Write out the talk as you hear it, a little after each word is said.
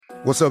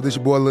What's up, this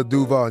your boy Lil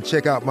Duval, and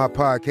check out my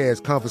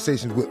podcast,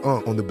 Conversations with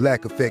Unc, on the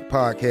Black Effect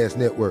Podcast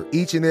Network.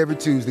 Each and every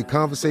Tuesday,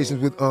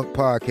 Conversations with Unc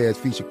podcast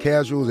feature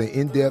casuals and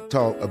in-depth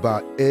talk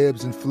about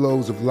ebbs and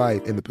flows of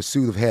life and the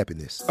pursuit of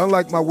happiness.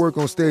 Unlike my work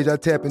on stage, I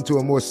tap into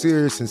a more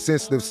serious and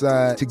sensitive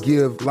side to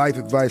give life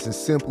advice and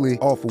simply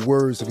offer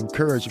words of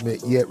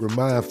encouragement, yet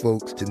remind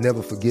folks to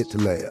never forget to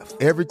laugh.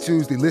 Every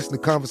Tuesday, listen to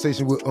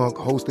Conversations with Unc,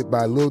 hosted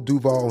by Lil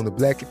Duval on the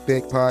Black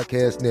Effect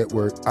Podcast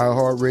Network,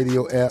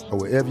 iHeartRadio app, or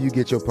wherever you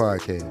get your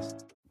podcasts.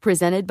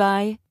 Presented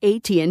by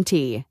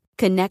AT&T.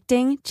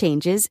 Connecting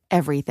changes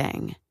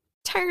everything.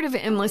 Tired of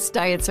endless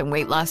diets and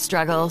weight loss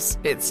struggles?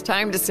 It's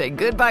time to say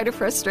goodbye to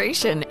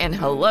frustration and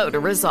hello to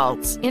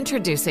results.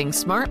 Introducing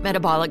Smart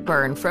Metabolic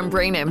Burn from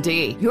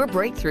BrainMD, your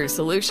breakthrough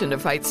solution to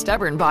fight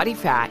stubborn body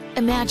fat.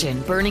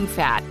 Imagine burning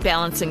fat,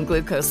 balancing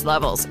glucose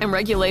levels, and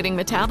regulating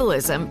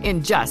metabolism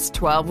in just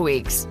 12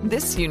 weeks.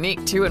 This unique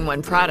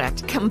 2-in-1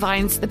 product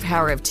combines the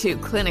power of 2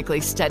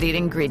 clinically studied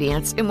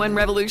ingredients in one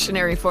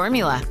revolutionary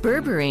formula.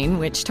 Berberine,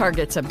 which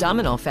targets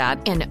abdominal fat,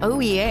 and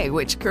OEA,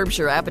 which curbs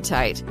your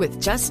appetite.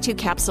 With just 2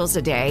 capsules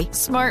a day,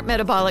 Smart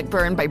Metabolic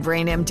Burn by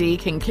BrainMD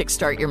can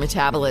kickstart your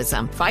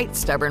metabolism, fight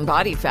stubborn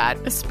body fat,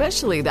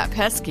 especially that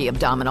pesky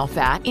abdominal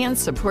fat, and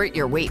support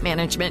your weight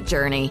management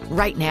journey.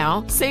 Right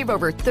now, save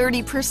over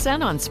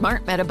 30% on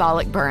Smart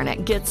Metabolic Burn at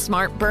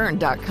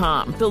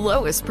GetSmartBurn.com. The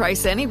lowest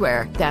price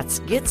anywhere. That's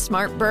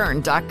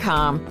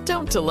GetSmartBurn.com.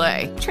 Don't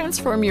delay.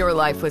 Transform your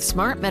life with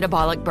Smart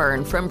Metabolic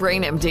Burn from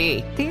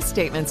BrainMD. These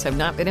statements have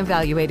not been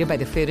evaluated by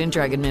the Food and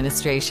Drug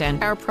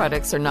Administration. Our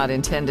products are not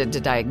intended to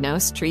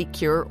diagnose, treat,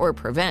 cure, or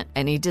prevent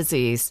any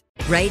disease.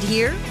 Right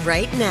here,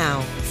 right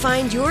now.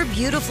 Find your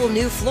beautiful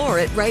new floor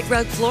at Right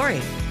Rug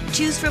Flooring.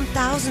 Choose from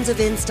thousands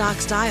of in-stock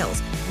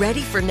styles,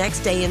 ready for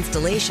next day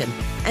installation,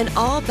 and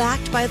all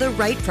backed by the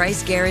right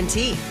price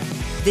guarantee.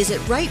 Visit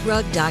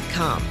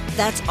rightrug.com.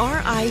 That's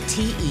RITERUG.com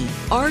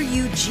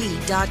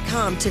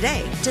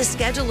today to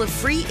schedule a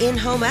free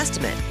in-home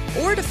estimate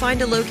or to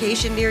find a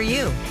location near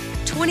you.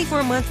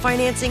 24-month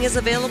financing is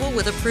available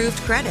with approved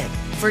credit.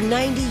 For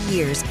 90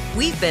 years,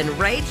 we've been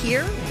right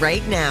here,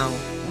 right now.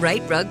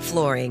 Right Rug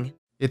Flooring.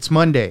 It's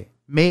Monday,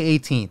 May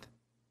 18th.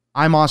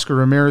 I'm Oscar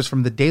Ramirez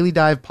from the Daily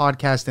Dive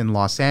podcast in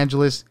Los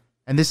Angeles,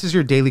 and this is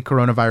your daily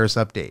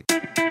coronavirus update.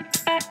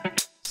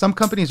 Some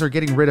companies are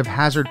getting rid of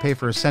hazard pay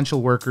for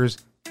essential workers,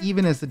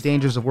 even as the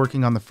dangers of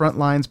working on the front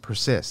lines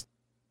persist.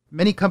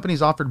 Many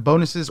companies offered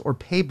bonuses or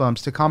pay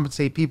bumps to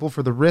compensate people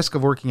for the risk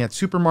of working at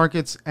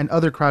supermarkets and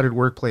other crowded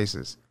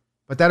workplaces.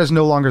 But that is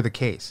no longer the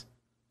case.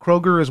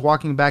 Kroger is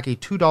walking back a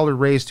 $2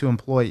 raise to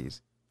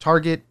employees.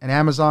 Target and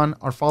Amazon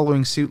are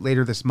following suit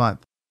later this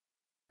month.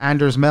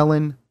 Anders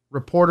Mellon,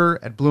 reporter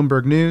at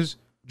Bloomberg News,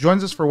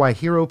 joins us for why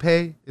Hero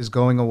Pay is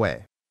going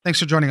away. Thanks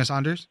for joining us,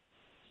 Anders.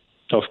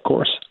 Of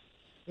course.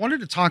 I wanted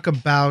to talk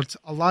about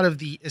a lot of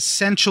the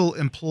essential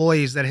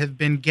employees that have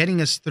been getting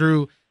us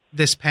through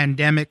this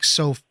pandemic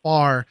so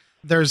far.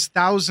 There's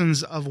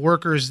thousands of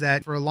workers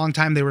that for a long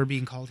time they were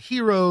being called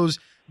heroes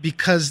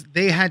because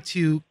they had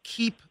to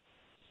keep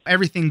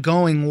everything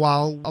going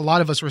while a lot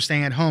of us were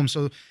staying at home.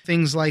 So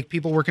things like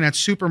people working at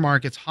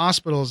supermarkets,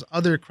 hospitals,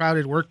 other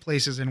crowded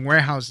workplaces and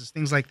warehouses,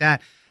 things like that.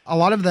 A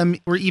lot of them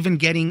were even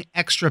getting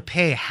extra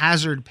pay,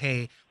 hazard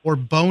pay, or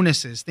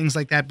bonuses, things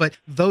like that. But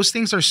those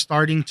things are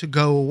starting to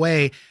go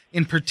away.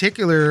 In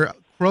particular,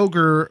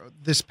 Kroger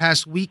this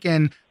past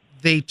weekend,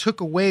 they took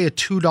away a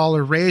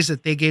 $2 raise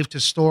that they gave to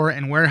store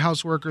and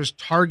warehouse workers.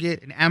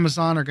 Target and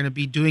Amazon are going to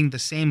be doing the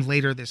same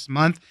later this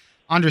month.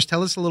 Anders,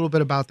 tell us a little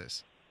bit about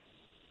this.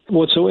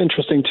 What's so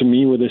interesting to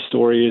me with this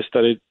story is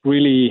that it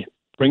really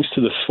brings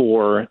to the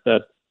fore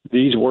that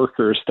these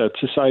workers that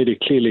society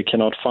clearly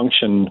cannot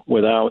function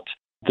without,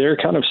 they're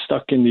kind of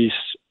stuck in these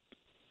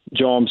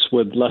jobs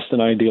with less than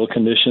ideal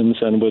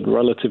conditions and with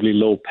relatively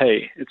low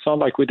pay. It's not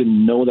like we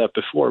didn't know that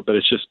before, but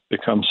it's just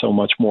become so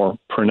much more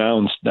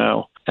pronounced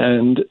now.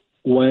 And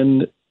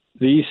when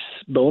these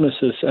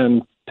bonuses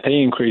and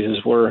pay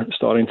increases were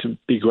starting to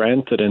be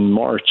granted in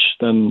March,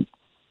 then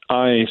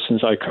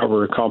since I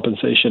cover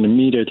compensation,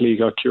 immediately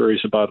got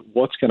curious about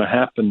what's going to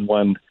happen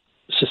when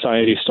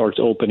society starts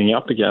opening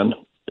up again,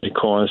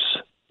 because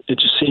it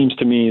just seems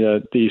to me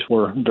that these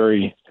were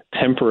very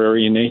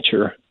temporary in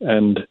nature,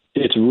 and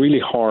it's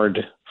really hard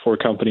for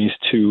companies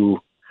to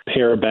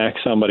pare back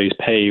somebody's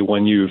pay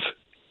when you've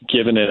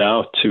given it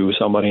out to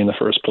somebody in the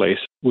first place.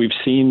 We've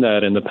seen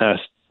that in the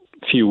past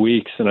few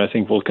weeks, and I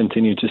think we'll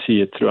continue to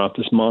see it throughout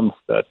this month,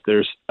 that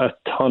there's a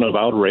ton of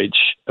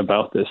outrage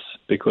about this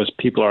because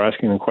people are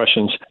asking the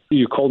questions.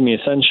 You called me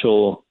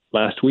essential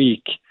last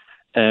week,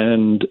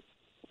 and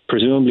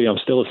presumably I'm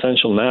still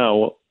essential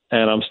now,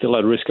 and I'm still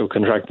at risk of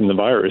contracting the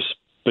virus,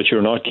 but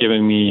you're not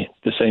giving me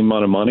the same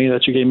amount of money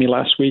that you gave me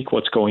last week.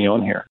 What's going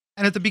on here?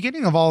 And at the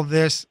beginning of all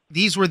this,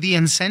 these were the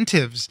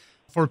incentives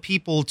for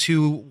people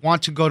to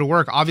want to go to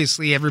work.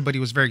 Obviously, everybody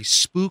was very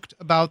spooked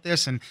about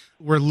this, and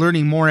we're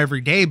learning more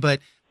every day, but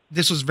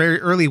this was very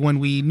early when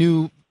we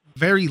knew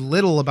very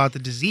little about the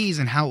disease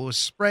and how it was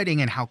spreading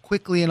and how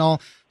quickly and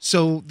all.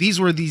 So these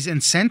were these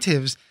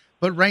incentives.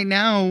 But right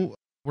now,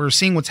 We're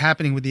seeing what's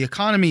happening with the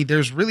economy.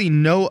 There's really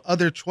no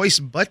other choice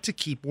but to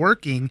keep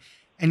working.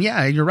 And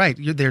yeah, you're right.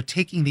 They're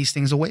taking these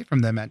things away from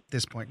them at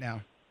this point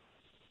now.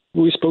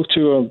 We spoke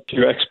to a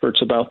few experts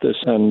about this,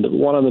 and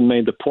one of them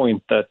made the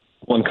point that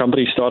when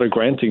companies started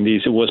granting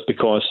these, it was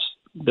because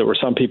there were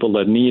some people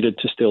that needed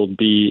to still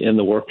be in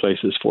the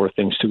workplaces for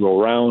things to go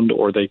around,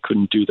 or they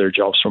couldn't do their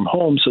jobs from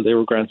home, so they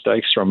were granted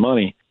extra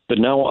money. But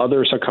now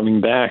others are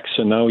coming back,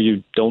 so now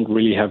you don't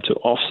really have to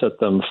offset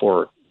them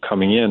for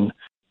coming in.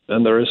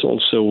 And there is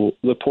also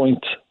the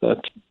point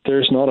that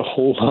there's not a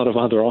whole lot of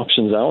other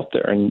options out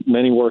there. And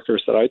many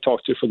workers that I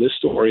talked to for this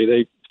story,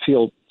 they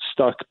feel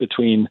stuck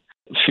between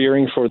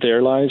fearing for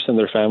their lives and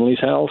their family's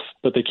health,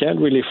 but they can't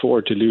really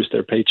afford to lose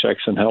their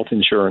paychecks and health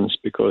insurance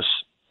because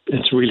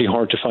it's really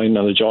hard to find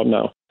another job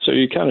now. So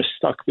you're kind of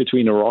stuck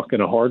between a rock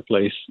and a hard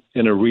place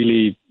in a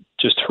really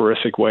just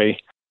horrific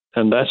way.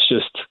 And that's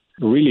just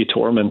really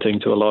tormenting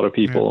to a lot of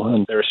people. Yeah.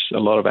 And there's a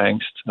lot of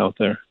angst out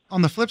there.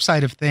 On the flip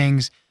side of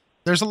things,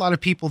 there's a lot of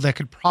people that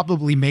could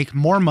probably make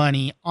more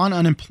money on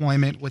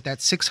unemployment with that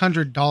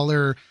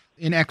 $600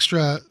 in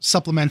extra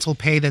supplemental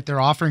pay that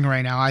they're offering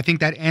right now. I think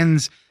that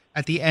ends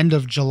at the end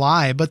of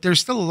July, but there's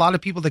still a lot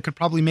of people that could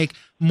probably make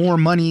more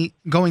money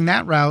going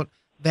that route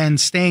than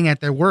staying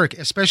at their work,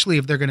 especially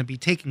if they're going to be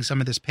taking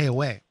some of this pay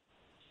away.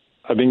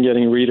 I've been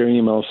getting reader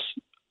emails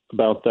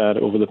about that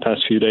over the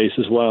past few days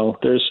as well.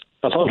 There's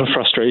a lot of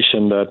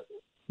frustration that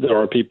there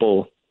are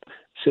people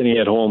sitting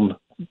at home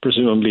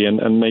presumably,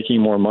 and making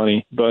more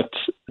money. But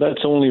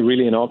that's only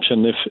really an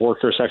option if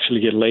workers actually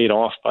get laid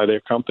off by their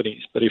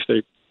companies. But if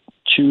they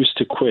choose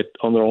to quit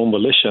on their own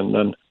volition,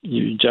 then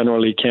you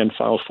generally can't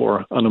file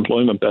for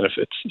unemployment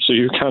benefits. So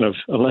you kind of,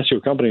 unless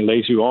your company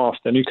lays you off,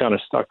 then you're kind of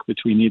stuck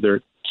between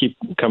either keep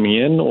coming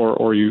in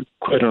or you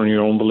quit on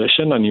your own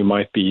volition, and you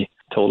might be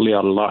totally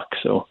out of luck.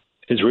 So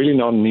it's really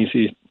not an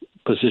easy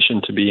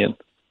position to be in.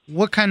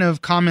 What kind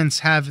of comments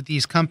have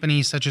these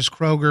companies such as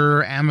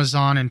Kroger,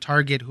 Amazon, and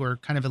Target, who are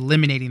kind of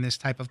eliminating this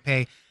type of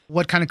pay,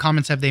 what kind of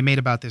comments have they made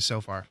about this so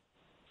far?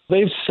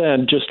 They've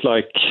said just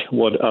like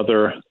what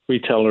other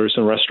retailers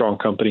and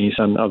restaurant companies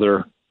and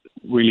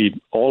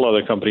all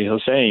other companies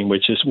are saying,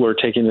 which is we're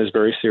taking this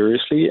very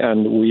seriously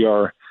and we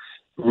are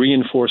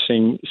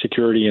reinforcing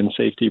security and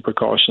safety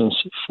precautions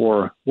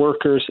for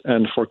workers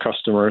and for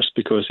customers,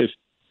 because if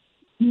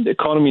the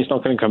economy is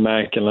not going to come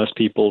back unless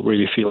people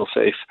really feel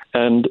safe.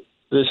 And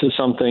this is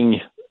something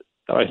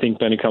I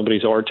think many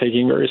companies are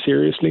taking very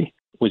seriously,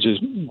 which is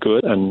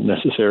good and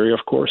necessary, of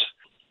course.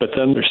 But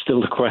then there's still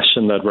the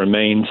question that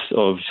remains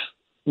of,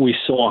 we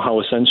saw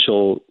how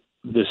essential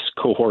this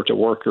cohort of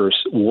workers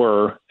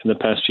were in the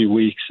past few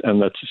weeks,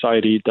 and that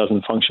society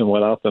doesn't function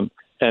without them.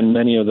 And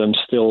many of them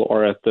still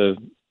are at the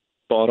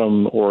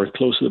bottom or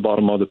close to the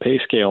bottom of the pay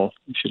scale,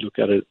 if you look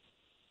at it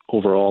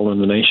overall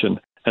in the nation.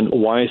 And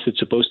why is it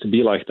supposed to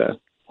be like that?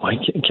 Why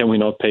can we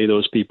not pay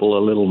those people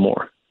a little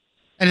more?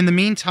 And in the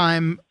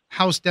meantime,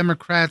 House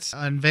Democrats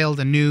unveiled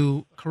a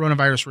new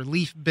coronavirus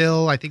relief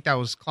bill. I think that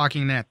was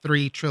clocking in at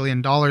 $3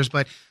 trillion,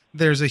 but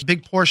there's a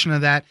big portion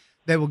of that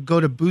will go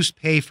to boost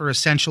pay for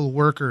essential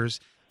workers.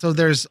 So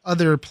there's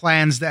other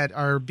plans that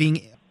are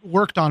being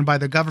worked on by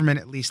the government,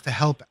 at least, to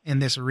help in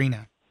this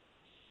arena.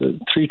 The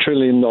 $3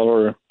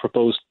 trillion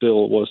proposed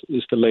bill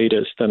is the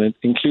latest, and it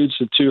includes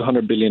the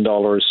 $200 billion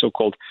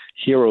so-called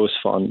HEROES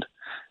Fund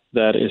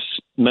that is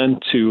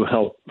meant to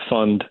help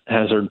fund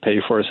hazard pay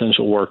for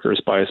essential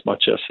workers by as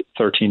much as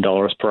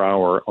 $13 per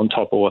hour on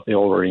top of what they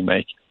already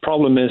make.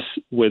 Problem is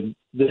with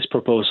this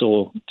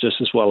proposal, just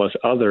as well as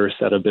others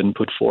that have been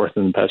put forth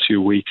in the past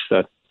few weeks,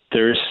 that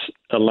there's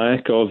a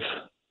lack of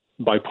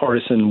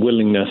bipartisan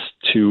willingness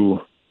to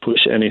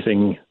push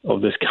anything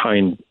of this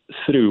kind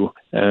through.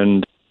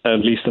 And at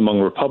least among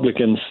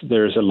Republicans,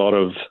 there's a lot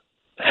of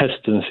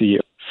hesitancy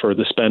for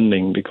the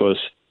spending because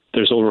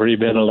there's already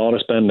been a lot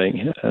of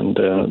spending, and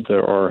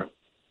there are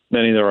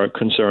many that are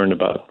concerned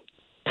about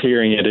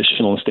clearing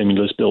additional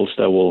stimulus bills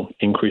that will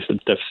increase the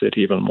deficit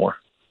even more.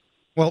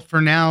 Well, for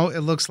now,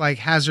 it looks like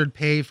hazard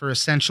pay for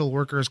essential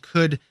workers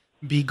could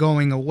be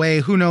going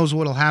away. Who knows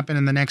what will happen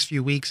in the next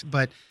few weeks,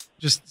 but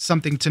just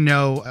something to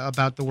know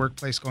about the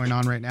workplace going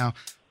on right now.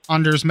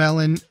 Anders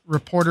Melin,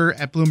 reporter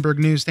at Bloomberg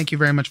News, thank you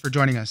very much for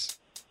joining us.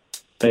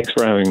 Thanks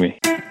for having me.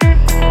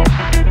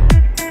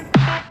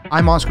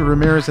 I'm Oscar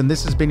Ramirez, and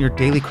this has been your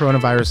daily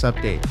coronavirus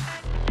update.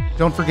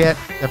 Don't forget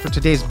that for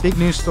today's big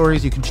news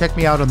stories, you can check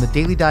me out on the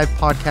Daily Dive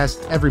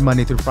podcast every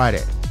Monday through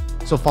Friday.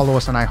 So follow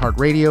us on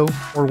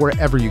iHeartRadio or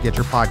wherever you get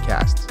your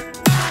podcasts.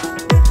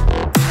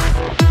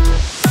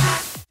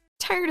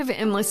 Tired of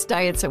endless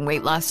diets and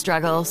weight loss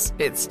struggles?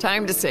 It's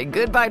time to say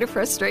goodbye to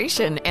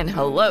frustration and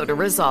hello to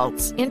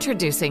results.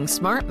 Introducing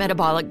Smart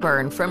Metabolic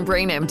Burn from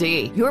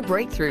BrainMD, your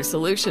breakthrough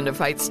solution to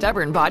fight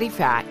stubborn body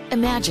fat.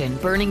 Imagine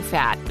burning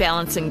fat,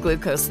 balancing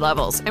glucose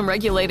levels, and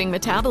regulating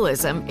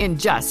metabolism in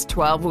just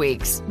 12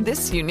 weeks.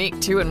 This unique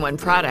 2-in-1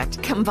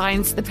 product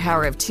combines the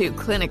power of 2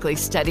 clinically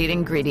studied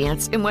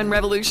ingredients in one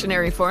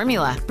revolutionary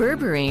formula.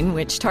 Berberine,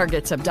 which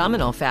targets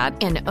abdominal fat,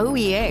 and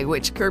OEA,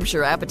 which curbs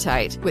your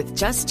appetite. With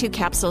just 2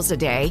 capsules a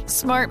day.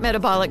 Smart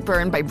Metabolic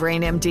Burn by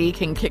BrainMD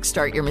can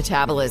kickstart your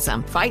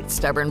metabolism, fight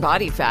stubborn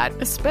body fat,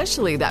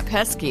 especially that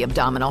pesky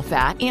abdominal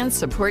fat, and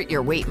support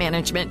your weight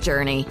management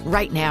journey.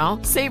 Right now,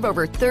 save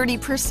over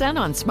 30%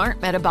 on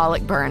Smart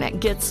Metabolic Burn at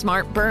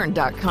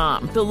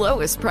GetSmartBurn.com. The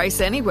lowest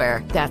price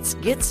anywhere. That's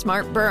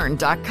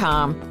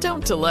GetSmartBurn.com.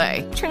 Don't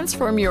delay.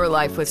 Transform your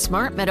life with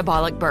Smart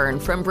Metabolic Burn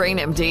from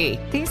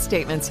BrainMD. These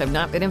statements have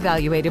not been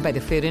evaluated by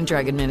the Food and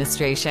Drug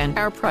Administration.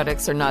 Our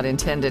products are not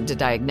intended to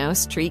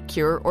diagnose, treat,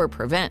 cure, or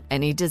prevent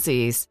any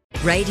disease.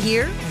 Right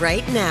here,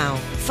 right now.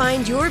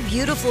 Find your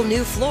beautiful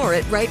new floor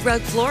at Right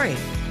Rug Flooring.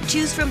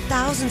 Choose from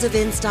thousands of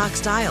in-stock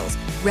styles,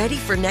 ready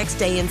for next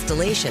day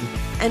installation,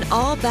 and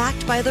all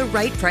backed by the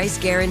right price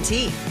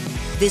guarantee.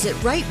 Visit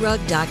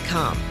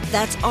rightrug.com.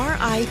 That's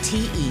RITERUG.com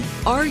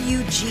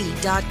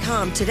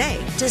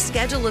today to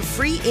schedule a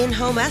free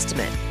in-home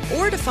estimate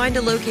or to find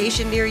a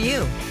location near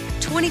you.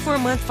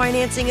 24-month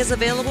financing is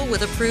available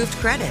with approved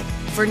credit.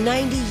 For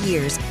 90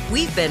 years,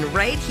 we've been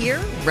right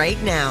here,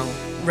 right now.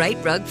 Right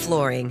Rug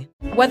Flooring.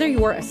 Whether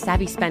you're a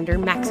savvy spender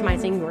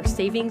maximizing your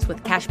savings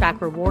with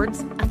cashback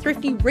rewards, a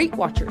thrifty rate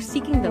watcher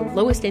seeking the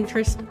lowest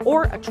interest,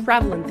 or a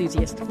travel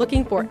enthusiast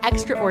looking for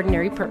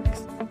extraordinary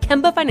perks,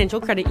 Kemba Financial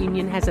Credit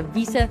Union has a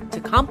visa to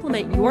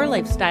complement your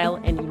lifestyle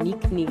and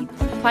unique needs.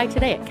 Apply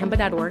today at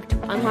Kemba.org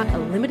to unlock a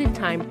limited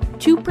time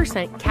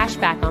 2% cash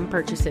back on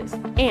purchases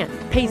and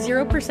pay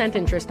 0%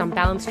 interest on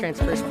balance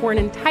transfers for an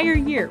entire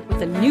year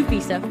with a new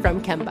visa from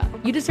Kemba.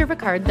 You deserve a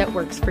card that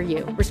works for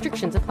you.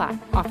 Restrictions apply.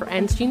 Offer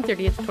ends June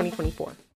 30th, 2024.